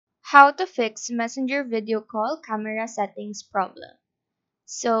How to fix Messenger video call camera settings problem.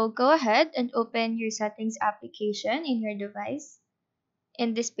 So go ahead and open your settings application in your device.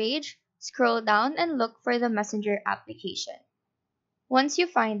 In this page, scroll down and look for the Messenger application. Once you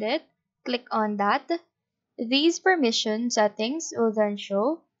find it, click on that. These permission settings will then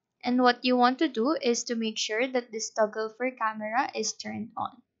show, and what you want to do is to make sure that this toggle for camera is turned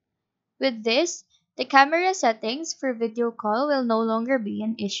on. With this, the camera settings for video call will no longer be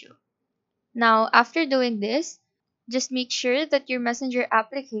an issue. Now, after doing this, just make sure that your Messenger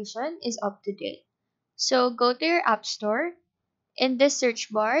application is up to date. So go to your App Store. In this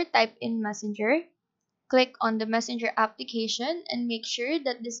search bar, type in Messenger. Click on the Messenger application and make sure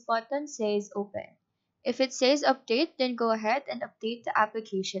that this button says Open. If it says Update, then go ahead and update the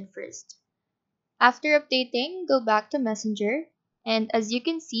application first. After updating, go back to Messenger, and as you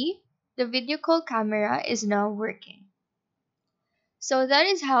can see, the video call camera is now working. So that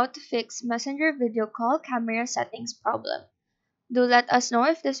is how to fix Messenger video call camera settings problem. Do let us know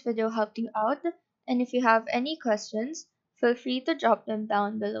if this video helped you out, and if you have any questions, feel free to drop them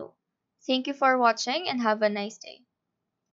down below. Thank you for watching and have a nice day.